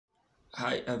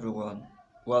Hi everyone,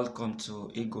 welcome to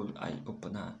Eagle Eye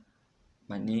Opener.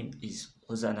 My name is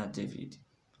Hosanna David.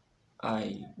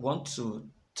 I want to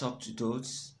talk to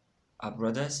those our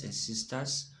brothers and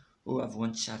sisters who have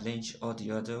one challenge or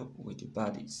the other with the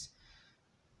bodies.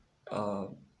 Uh,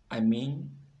 I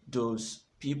mean those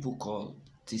people called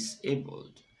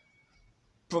disabled.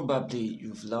 Probably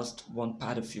you've lost one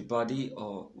part of your body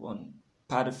or one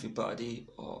part of your body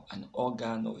or an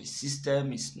organ or a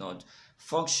system is not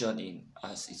functioning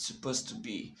as it's supposed to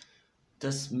be.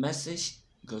 This message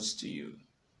goes to you.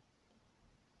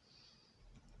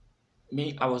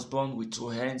 Me, I was born with two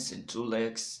hands and two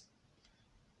legs,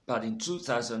 but in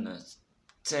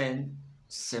 2010,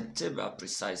 September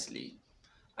precisely,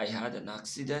 I had an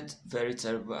accident, very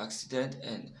terrible accident,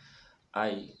 and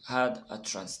I had a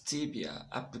transtibia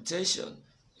amputation.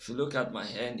 If you look at my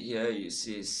hand here, you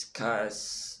see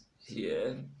scars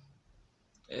here,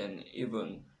 and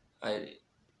even I,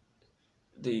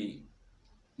 the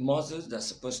muscles that's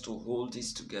supposed to hold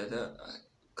this together are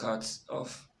cut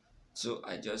off. So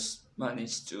I just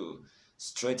managed to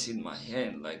straighten my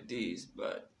hand like this,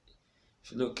 but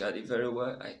if you look at it very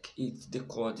well, the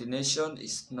coordination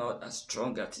is not as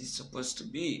strong as it's supposed to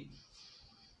be.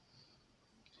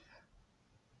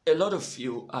 A lot of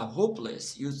you are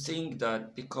hopeless. You think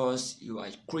that because you are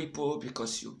crippled,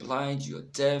 because you're blind, you're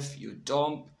deaf, you're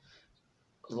dumb,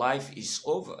 life is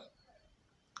over.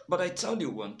 But I tell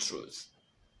you one truth,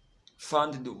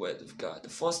 found in the Word of God. The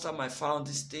first time I found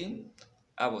this thing,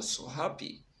 I was so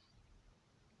happy.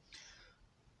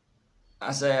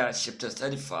 Isaiah chapter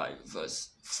 35, verse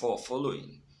 4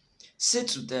 following. Say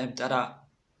to them that are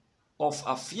of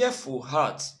a fearful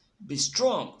heart, be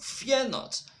strong, fear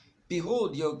not.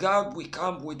 Behold, your God will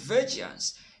come with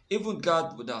vengeance, even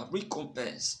God with a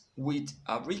recompense. With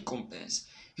a recompense,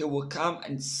 He will come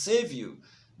and save you.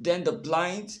 Then the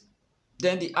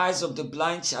eyes of the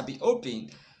blind shall be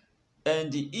opened,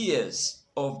 and the ears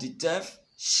of the deaf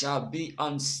shall be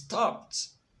unstopped.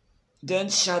 Then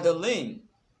shall the lame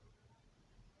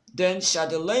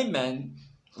man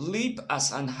leap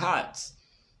as an hart,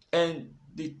 and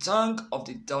the tongue of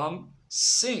the dumb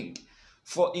sing.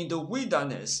 For in the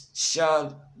wilderness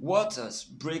shall waters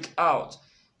break out,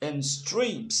 and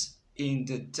streams in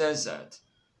the desert.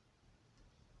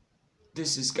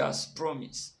 This is God's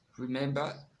promise.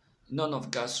 Remember, none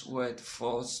of God's word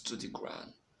falls to the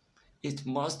ground. It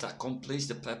must accomplish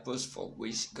the purpose for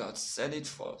which God sent it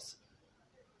forth.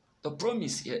 The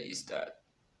promise here is that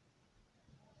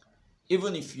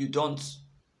even if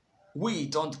we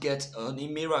don't get any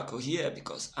miracle here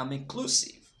because I'm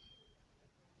inclusive.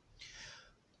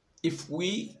 If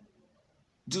we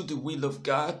do the will of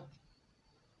God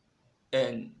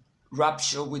and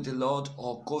rapture with the Lord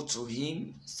or go to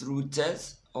Him through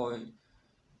death or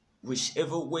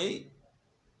whichever way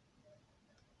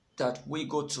that we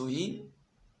go to Him,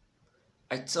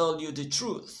 I tell you the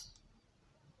truth,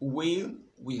 we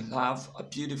will have a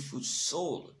beautiful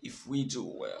soul if we do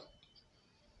well.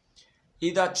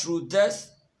 Either through death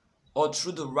or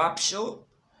through the rapture,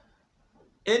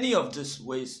 any of these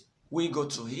ways we go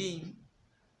to Him.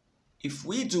 If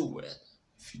we do well,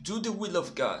 if you do the will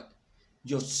of God,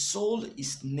 your soul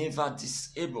is never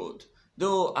disabled.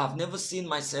 Though I've never seen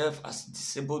myself as a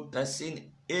disabled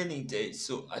person any day,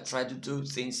 so I try to do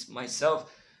things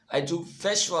myself. I do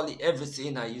virtually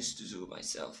everything I used to do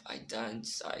myself. I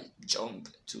dance, I jump,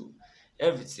 do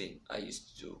everything I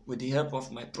used to do with the help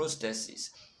of my prosthesis.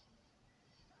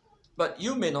 But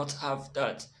you may not have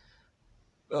that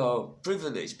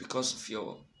privilege because of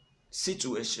your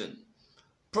situation.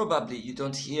 Probably you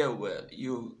don't hear well,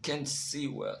 you can't see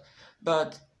well,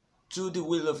 but to the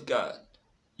will of God,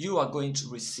 you are going to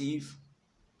receive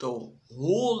the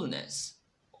wholeness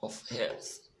of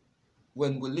health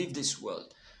when we leave this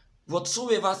world.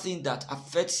 Whatsoever thing that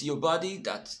affects your body,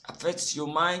 that affects your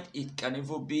mind, it can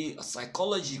even be a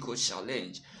psychological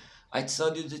challenge. I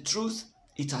tell you the truth,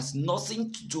 it has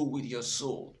nothing to do with your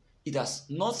soul. It has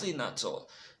nothing at all.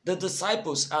 The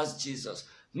disciples asked Jesus,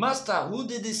 Master, who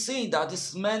did this sin that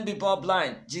this man be born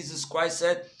blind? Jesus Christ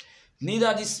said,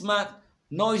 neither this man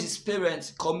nor his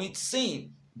parents commit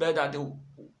sin, but that the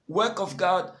work of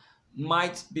God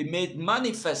might be made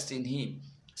manifest in him.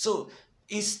 So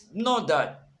it's not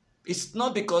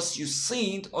because you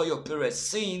sinned or your parents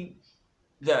sinned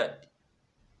that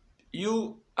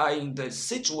you are in the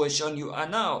situation you are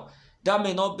now. That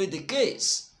may not be the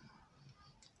case.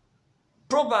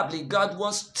 Probably God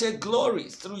wants to take glory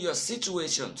through your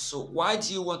situation. So why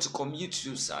do you want to commit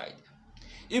suicide?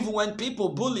 Even when people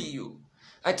bully you.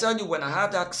 I tell you, when I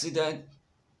had an accident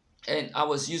and I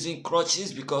was using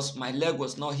crutches because my leg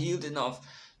was not healed enough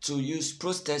to use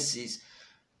prosthesis,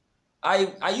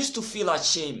 I used to feel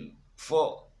ashamed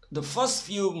for the first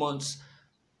few months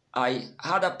I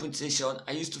had a petition.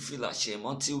 I used to feel ashamed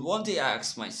until one day I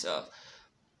asked myself,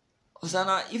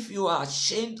 Hosanna, if you are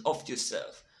ashamed of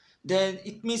yourself, then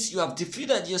it means you have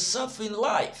defeated yourself in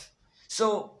life.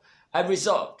 So I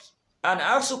resolved, and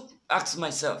I also asked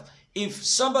myself, if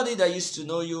somebody that used to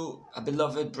know you, a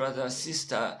beloved brother,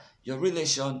 sister, your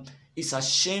relation, is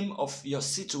ashamed of your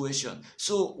situation,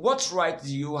 so what right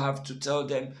do you have to tell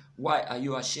them, why are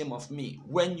you ashamed of me,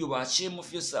 when you are ashamed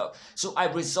of yourself? So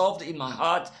I resolved in my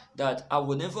heart that I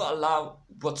will never allow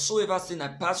whatsoever thing I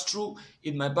pass through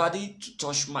in my body to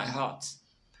touch my heart.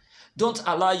 Don't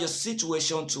allow your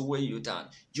situation to weigh you down.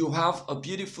 You have a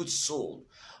beautiful soul.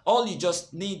 All you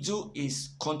just need to do is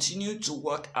continue to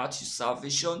work out your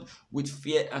salvation with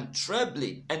fear and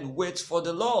trembling and wait for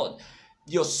the Lord.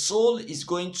 Your soul is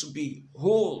going to be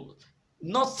whole.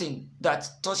 Nothing that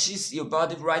touches your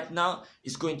body right now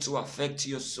is going to affect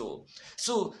your soul.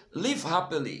 So live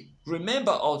happily.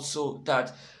 Remember also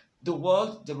that the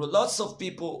world, there are lots of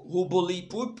people who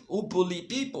bully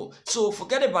people. So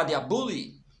forget about their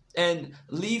bullying and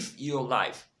live your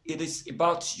life. It is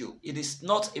about you. It is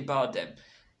not about them.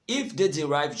 If they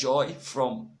derive joy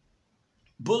from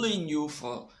bullying you,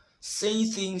 for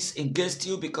saying things against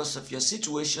you because of your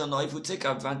situation, or if you take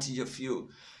advantage of you,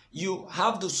 you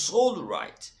have the sole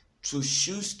right to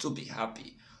choose to be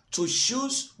happy, to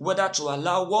choose whether to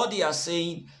allow what they are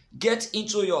saying get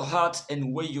into your heart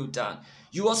and weigh you down.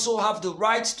 You also have the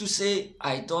right to say,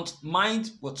 I don't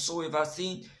mind whatsoever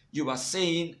thing you are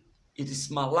saying. It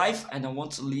is my life and I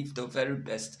want to live the very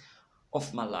best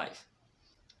of my life.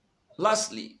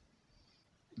 Lastly,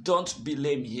 don't be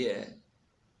lame here.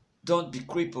 Don't be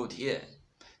crippled here.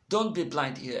 Don't be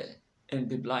blind here and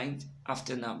be blind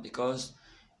after now, because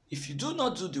if you do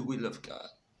not do the will of God,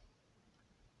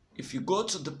 if you go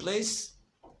to the place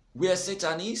where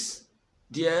Satan is,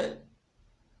 there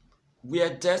where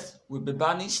death will be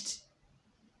banished,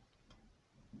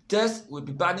 death will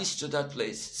be banished to that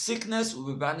place. Sickness will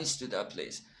be banished to that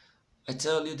place. I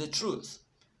tell you the truth.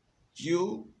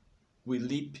 You will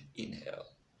leap in hell.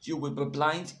 You will be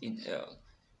blind in hell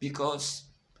because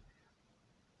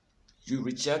you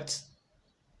reject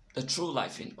the true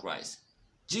life in Christ.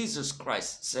 Jesus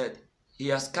Christ said he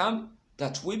has come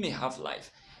that we may have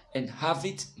life and have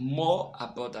it more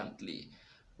abundantly.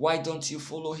 Why don't you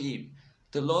follow him?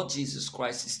 The Lord Jesus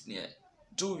Christ is near.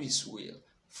 Do his will.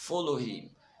 Follow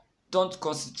him. Don't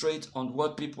concentrate on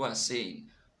what people are saying.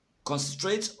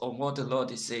 Concentrate on what the Lord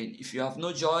is saying. If you have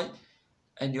no joy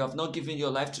and you have not given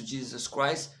your life to Jesus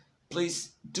Christ,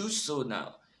 please do so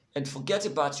now and forget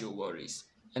about your worries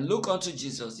and look unto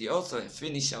Jesus, the author and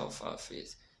finisher of our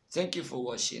faith. Thank you for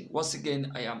watching. Once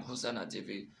again, I am Hosanna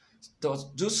David.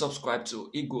 Do subscribe to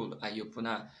Eagle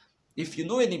Eyeopener. If you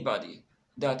know anybody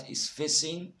that is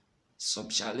facing some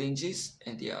challenges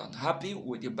and they are unhappy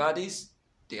with their bodies,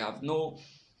 they have no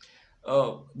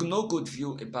good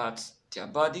view about their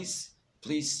bodies,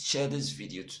 please share this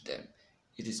video to them.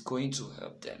 It is going to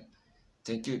help them.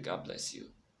 Thank you. God bless you.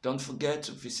 Don't forget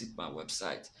to visit my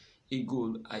website,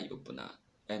 Eagle Eyeopener,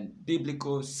 and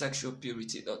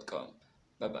biblicalsexualpurity.com.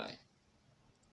 Bye-bye.